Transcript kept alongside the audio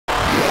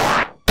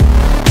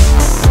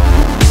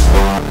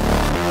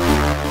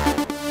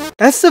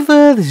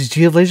Estifa, this is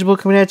GRIMOIRE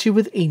coming at you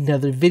with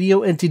another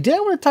video, and today I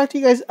want to talk to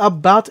you guys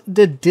about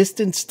the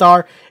Distant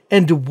Star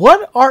and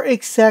what are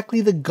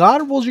exactly the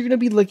god rolls you're going to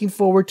be looking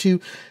forward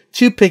to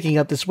picking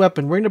up this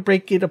weapon. We're going to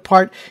break it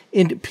apart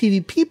into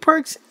PvP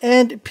perks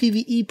and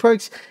PvE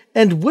perks,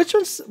 and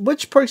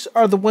which perks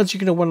are the ones you're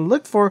going to want to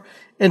look for,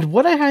 and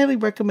what I highly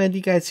recommend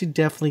you guys to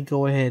definitely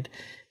go ahead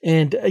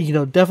and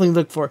definitely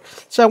look for.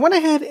 So I went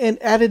ahead and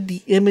added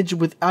the image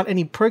without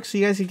any perks so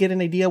you guys can get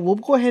an idea. We'll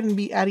go ahead and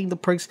be adding the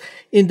perks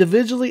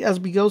individually as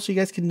we go so you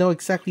guys can know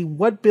exactly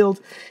what build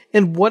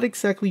and what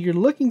exactly you're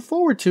looking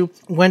forward to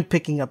when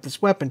picking up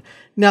this weapon.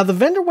 Now the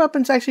vendor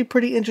weapon's actually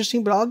pretty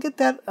interesting, but I'll get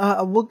that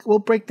we'll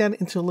break that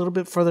into a little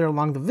bit further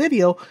along the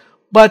video.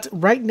 But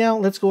right now,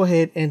 let's go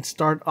ahead and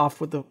start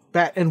off with the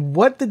bat and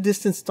what the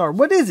Distant Star,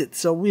 what is it?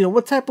 So,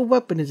 what type of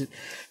weapon is it?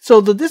 So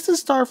the Distant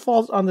Star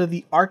falls under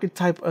the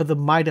archetype of the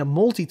Mighty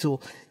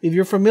Multi-Tool. If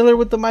you're familiar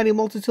with the Mighty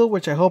Multi-Tool,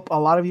 which I hope a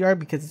lot of you are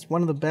because it's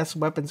one of the best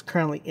weapons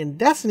currently in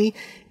Destiny,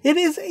 it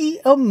is an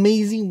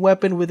amazing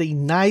weapon with a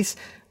nice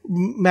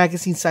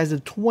magazine size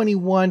of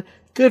 21,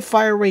 good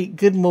fire rate,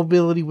 good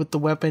mobility with the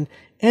weapon,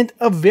 and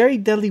a very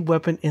deadly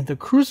weapon in the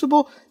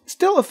Crucible,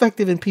 still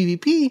effective in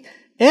PvP,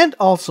 and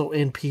also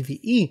in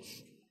PvE.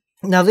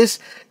 Now this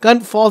gun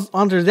falls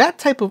under that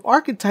type of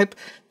archetype.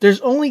 There's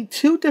only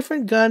 2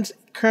 different guns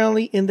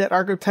currently in that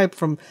archetype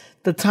from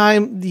the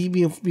time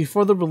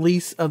before the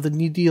release of the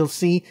new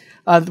DLC.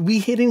 We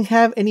didn't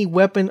have any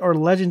weapon or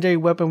legendary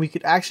weapon we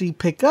could actually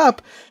pick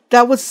up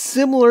that was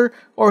similar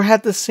or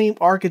had the same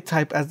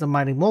archetype as the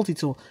Mighty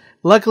Multi-Tool.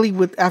 Luckily,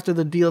 after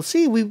the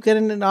DLC, we've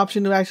gotten an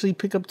option to actually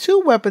pick up 2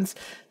 weapons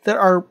that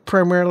are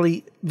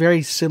primarily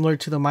very similar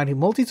to the Mighty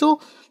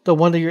Multi-Tool. The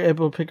one that you're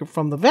able to pick up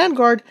from the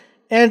Vanguard,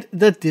 and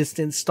the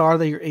Distant Star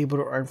that you're able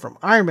to earn from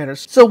Iron Banner.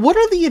 So what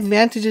are the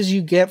advantages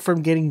you get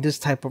from getting this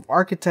type of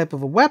archetype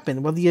of a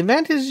weapon? Well, the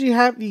advantages you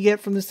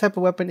get from this type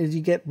of weapon is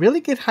you get really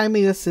good high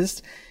melee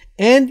assist,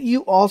 and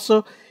you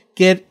also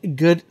get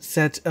good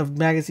sets of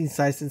magazine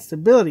size and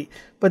stability.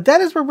 But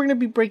that is where we're going to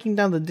be breaking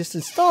down the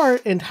Distant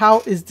Star and how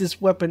is this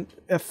weapon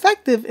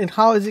effective and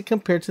how is it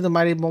compared to the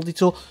Mighty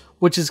Multi-Tool,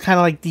 which is kind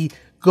of like the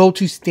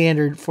go-to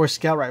standard for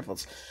scout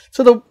rifles.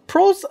 So the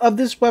pros of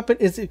this weapon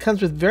is it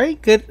comes with very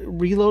good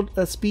reload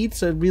speed,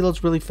 so it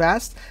reloads really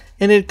fast,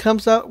 and it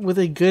comes out with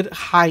a good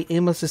high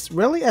aim assist.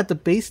 Really at the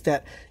base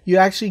stat, you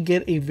actually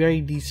get a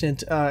very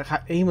decent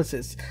aim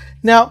assist.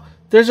 Now,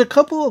 there's a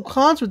couple of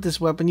cons with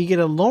this weapon. You get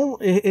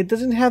it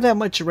doesn't have that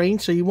much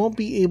range, so you won't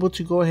be able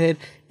to go ahead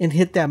and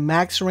hit that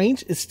max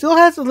range. It still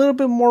has a little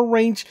bit more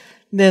range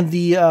than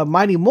the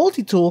Mighty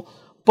Multi-Tool,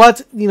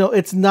 but,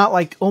 it's not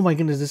like, oh my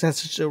goodness, this has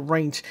such a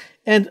range.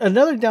 And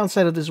another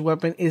downside of this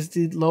weapon is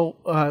the low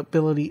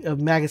ability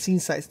of magazine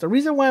size. The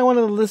reason why I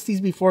wanted to list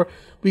these before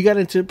we got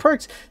into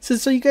perks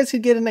is so you guys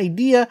could get an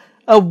idea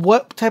of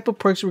what type of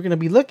perks we're going to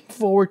be looking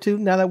forward to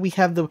now that we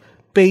have the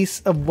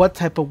base of what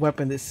type of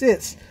weapon this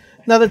is.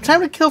 Now, the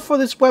time to kill for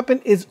this weapon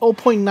is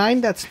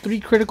 0.9. That's 3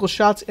 critical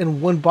shots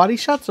and 1 body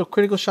shot. So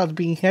critical shots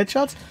being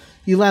headshots.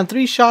 You land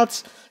 3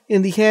 shots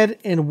in the head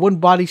and 1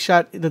 body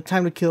shot. The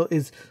time to kill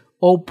is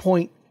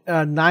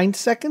 0.9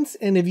 seconds,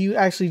 and if you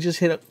actually just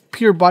hit a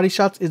pure body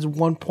shots, it's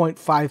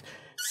 1.5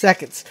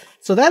 seconds.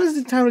 So that is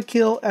the time to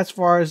kill as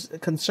far as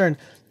concerned.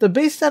 The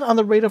base stat on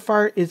the rate of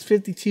fire is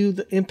 52,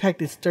 the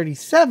impact is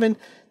 37,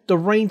 the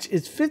range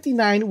is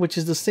 59, which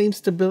is the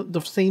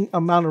same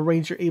amount of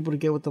range you're able to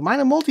get with the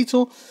Mighty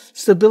Multi-Tool.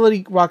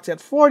 Stability rocks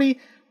at 40.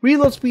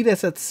 Reload speed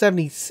is at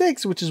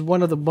 76, which is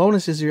one of the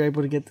bonuses you're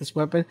able to get this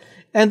weapon,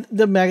 and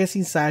the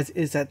magazine size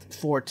is at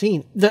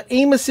 14. The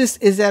aim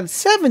assist is at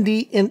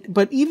 70,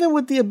 but even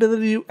with the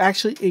ability to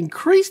actually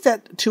increase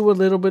that to a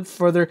little bit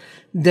further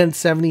than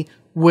 70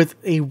 with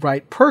a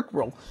right perk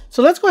roll.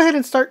 So let's go ahead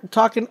and start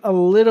talking a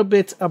little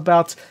bit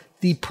about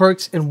the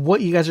perks and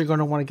what you guys are going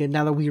to want to get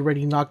now that we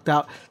already knocked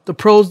out the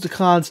pros, the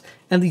cons,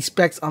 and the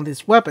specs on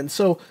this weapon.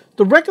 So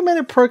the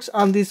recommended perks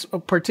on this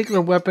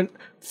particular weapon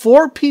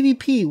for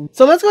PvP.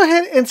 So let's go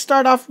ahead and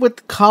start off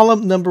with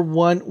column number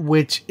 1,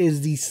 which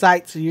is the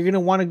sight. So you're going to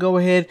want to go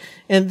ahead,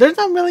 and there's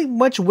not really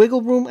much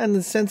wiggle room in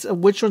the sense of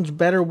which one's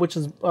better, which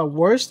is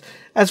worse.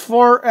 As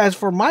far as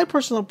for my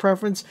personal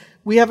preference,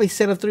 we have a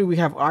set of 3. We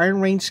have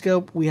Iron Range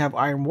Scope, we have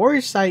Iron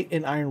Warrior Sight,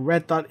 and Iron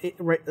Red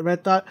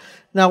Dot.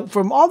 Now,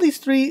 from all these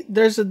 3,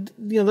 there's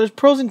there's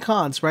pros and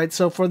cons, right?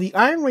 So for the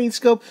Iron Range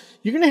Scope,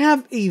 you're going to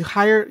have a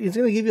higher, it's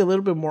going to give you a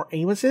little bit more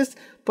aim assist,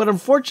 but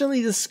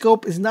unfortunately the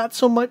scope is not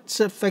so much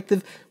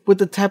effective with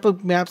the type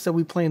of maps that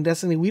we play in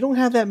Destiny. We don't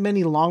have that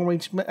many long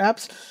range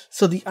maps,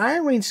 so the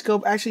Iron Range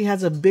Scope actually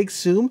has a big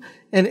zoom,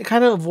 and it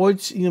kind of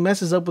avoids,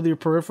 messes up with your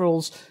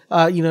peripherals,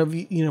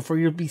 for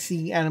your be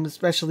seeing enemies,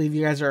 especially if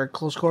you guys are at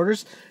close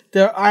quarters.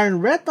 The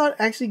Iron Red Dot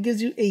actually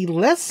gives you a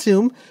less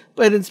zoom,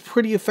 but it's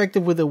pretty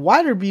effective with a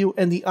wider view,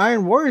 and the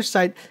Iron Warrior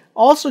Sight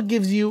also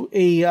gives you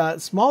a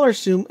smaller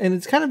zoom, and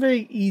it's kind of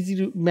very easy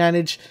to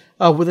manage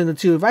within the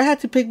 2. If I had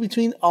to pick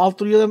between all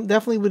 3 of them,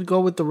 definitely would go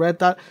with the Red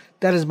Dot.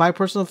 That is my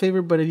personal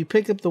favorite, but if you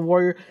pick up the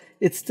Warrior,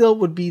 it still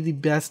would be the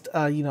best,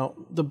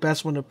 the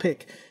best one to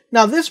pick.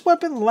 Now, this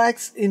weapon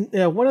lacks in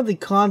one of the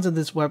cons of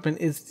this weapon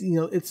is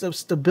it's of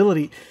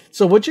stability.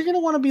 So what you're going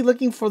to want to be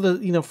looking for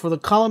for the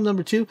column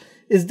number 2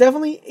 is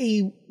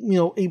definitely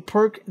a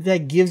perk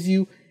that gives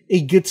you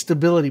a good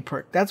stability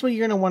perk. That's what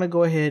you're going to want to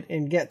go ahead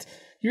and get.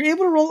 You're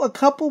able to roll a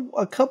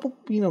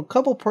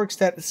couple perks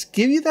that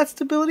give you that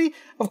stability.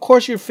 Of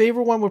course, your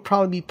favorite one would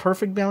probably be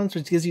Perfect Balance,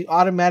 which gives you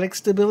automatic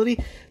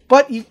stability.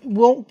 But you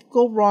won't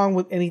go wrong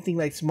with anything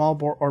like Small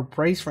Bore or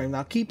Brace Frame.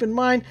 Now, keep in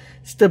mind,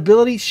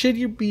 stability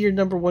should be your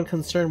number one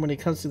concern when it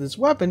comes to this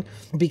weapon,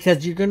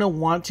 because you're gonna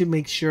want to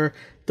make sure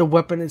the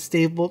weapon is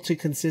stable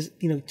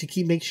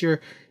to make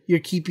sure you're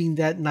keeping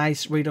that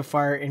nice rate of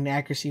fire and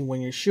accuracy when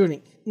you're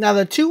shooting. Now,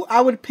 the 2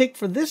 I would pick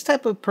for this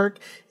type of perk,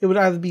 it would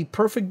either be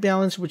Perfect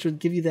Balance, which would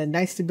give you that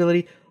nice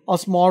stability, or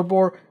Small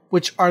Bore,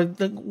 which are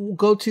the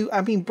go-to.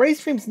 I mean,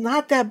 Brace Frame's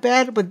not that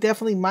bad, but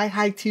definitely my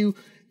high 2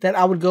 that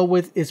I would go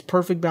with is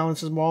Perfect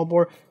Balance and Small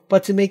Bore.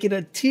 But to make it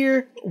a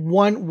tier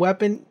 1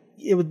 weapon,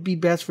 it would be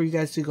best for you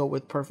guys to go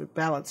with Perfect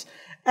Balance.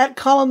 At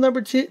column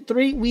number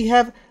 3, we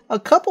have a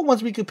couple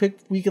ones we could pick.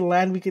 We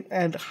could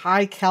add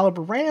high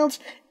caliber rounds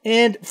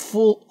and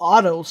full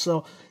auto.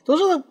 So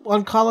those are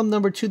on column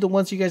number 2, the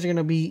ones you guys are going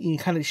to be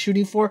kind of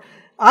shooting for.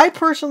 I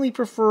personally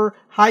prefer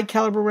high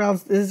caliber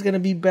rounds. This is going to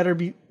be better.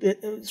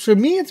 For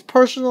me, it's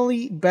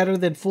personally better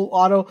than full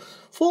auto.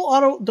 Full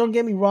auto, don't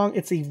get me wrong,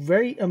 it's a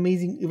very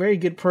amazing, very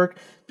good perk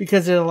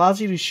because it allows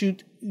you to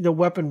shoot the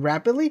weapon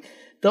rapidly.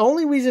 The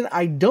only reason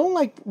I don't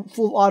like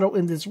full auto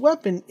in this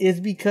weapon is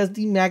because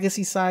the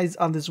magazine size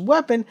on this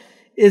weapon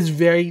is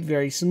very,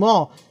 very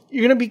small.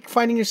 You're going to be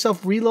finding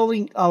yourself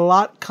reloading a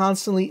lot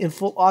constantly in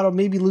full auto,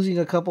 maybe losing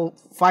a couple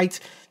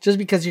fights just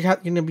because you're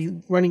going to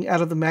be running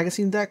out of the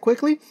magazine that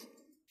quickly.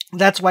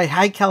 That's why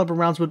high caliber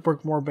rounds would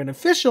work more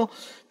beneficial,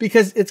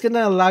 because it's going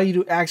to allow you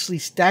to actually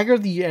stagger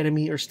the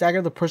enemy or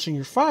stagger the person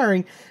you're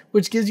firing,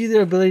 which gives you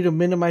the ability to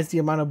minimize the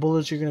amount of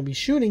bullets you're going to be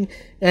shooting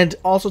and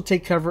also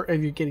take cover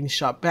if you're getting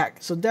shot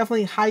back. So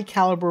definitely high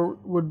caliber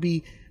would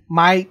be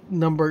my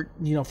number,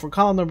 for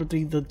column number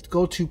 3, the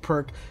go-to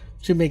perk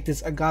to make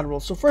this a god roll.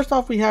 So first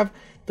off, we have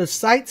the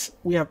sights.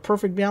 We have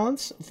Perfect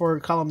Balance for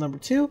column number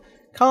 2.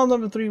 Column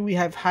number 3, we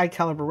have high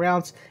caliber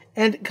rounds.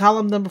 And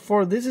column number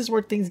 4, this is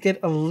where things get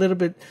a little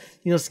bit,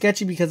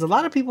 sketchy, because a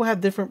lot of people have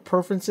different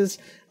preferences.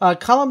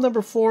 Column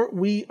number 4,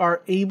 we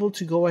are able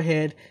to go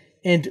ahead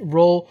and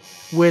roll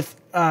with,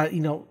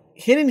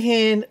 Hidden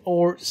Hand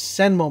or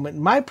Send Moment.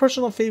 My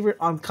personal favorite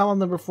on column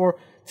number 4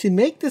 to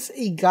make this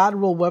a god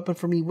roll weapon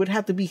for me would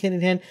have to be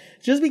Hidden Hand,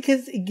 just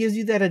because it gives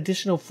you that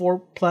additional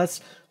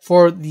 4+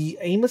 for the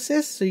aim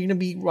assist. So you're going to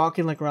be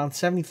rocking like around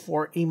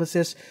 74 aim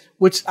assist,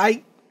 which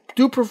I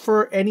do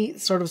prefer any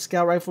sort of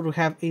scout rifle to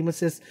have aim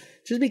assist,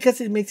 just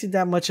because it makes it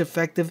that much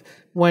effective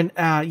when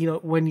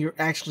when you're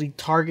actually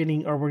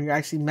targeting or when you're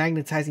actually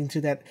magnetizing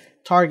to that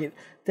target.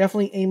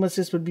 Definitely aim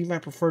assist would be my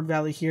preferred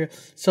value here.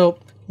 So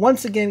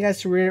once again, guys,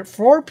 to reiterate,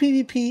 for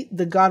PvP,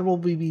 the god will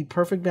be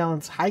Perfect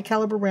Balance, high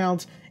caliber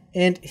rounds,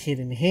 and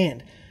Hidden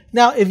Hand.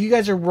 Now, if you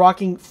guys are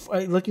looking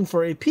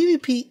for a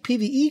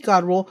PvE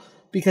god roll,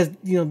 because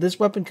this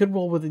weapon could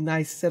roll with a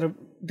nice set of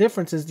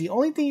differences, the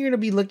only thing you're going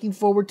to be looking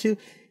forward to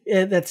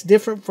that's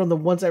different from the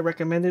ones I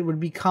recommended would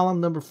be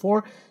column number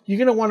 4. You're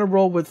going to want to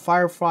roll with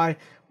Firefly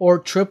or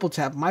Triple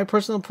Tap. My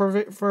personal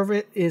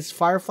favorite is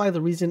Firefly.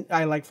 The reason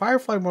I like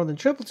Firefly more than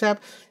Triple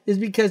Tap is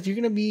because you're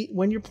going to be,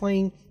 when you're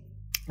playing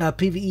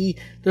PvE,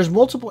 there's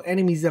multiple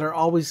enemies that are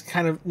always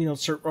kind of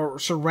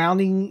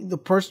surrounding the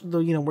person,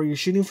 where you're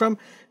shooting from.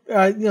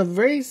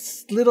 Very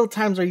little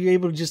times are you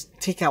able to just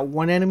take out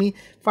one enemy.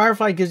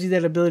 Firefly gives you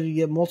that ability to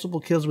get multiple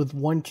kills with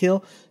one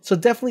kill. So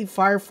definitely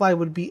Firefly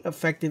would be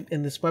effective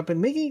in this weapon,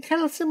 making it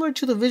kind of similar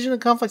to the Vision of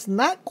Conflicts.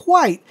 Not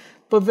quite,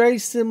 but very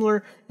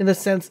similar in the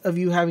sense of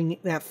you having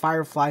that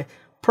Firefly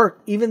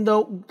perk. Even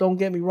though, don't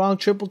get me wrong,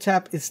 Triple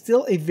Tap is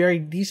still a very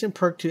decent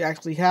perk to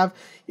actually have.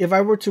 If I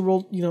were to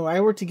roll,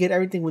 I were to get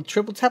everything with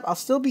Triple Tap, I'll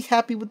still be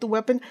happy with the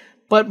weapon.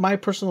 But my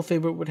personal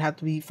favorite would have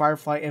to be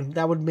Firefly, and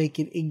that would make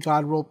it a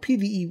god roll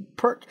PvE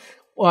perk.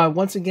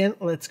 Once again,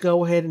 let's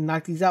go ahead and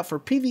knock these out. For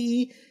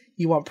PvE,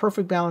 you want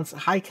Perfect Balance,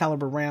 high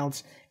caliber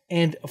rounds,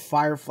 and a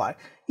Firefly.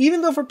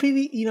 Even though for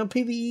PvE,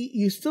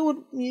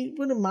 you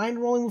wouldn't mind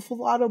rolling with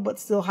full auto, but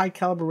still high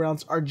caliber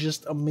rounds are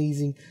just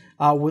amazing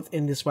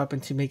within this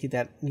weapon to make it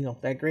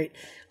that great.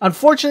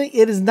 Unfortunately,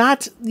 it is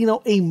not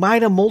a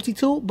Mida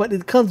multi-tool, but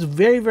it comes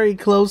very, very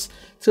close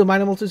to a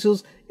Mida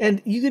multi-tools,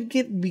 and you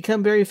could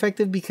become very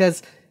effective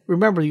because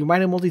remember, your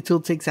Mida multi-tool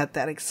takes out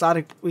that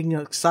exotic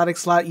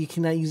slot. You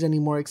cannot use any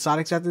more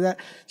exotics after that.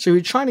 So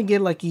you're trying to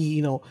get like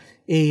an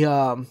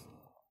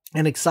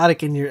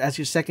exotic as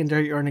your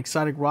secondary, or an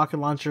exotic rocket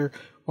launcher,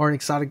 or an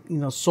exotic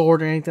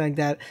sword or anything like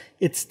that.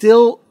 It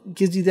still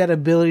gives you that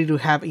ability to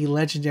have a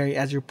legendary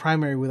as your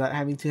primary without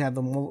having to have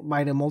the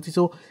Mida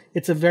multi-tool.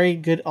 It's a very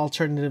good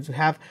alternative to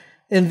have.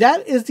 And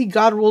that is the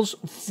god rolls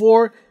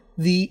for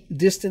the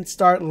Distant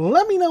Star.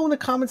 Let me know in the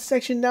comments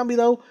section down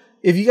below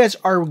if you guys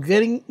are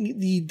getting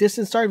the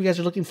Distant Star, if you guys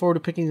are looking forward to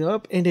picking it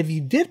up. And if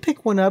you did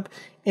pick one up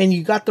and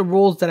you got the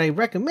rolls that I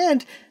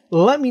recommend,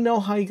 Let me know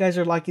how you guys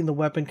are liking the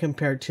weapon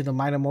compared to the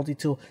Might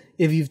Multi-Tool,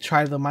 if you've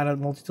tried the Might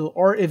Multi-Tool,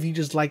 or if you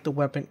just like the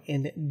weapon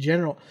in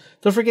general.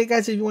 Don't forget,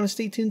 guys, if you want to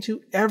stay tuned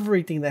to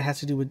everything that has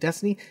to do with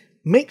Destiny,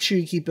 make sure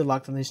you keep it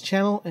locked on this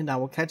channel, and I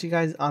will catch you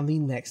guys on the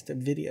next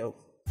video.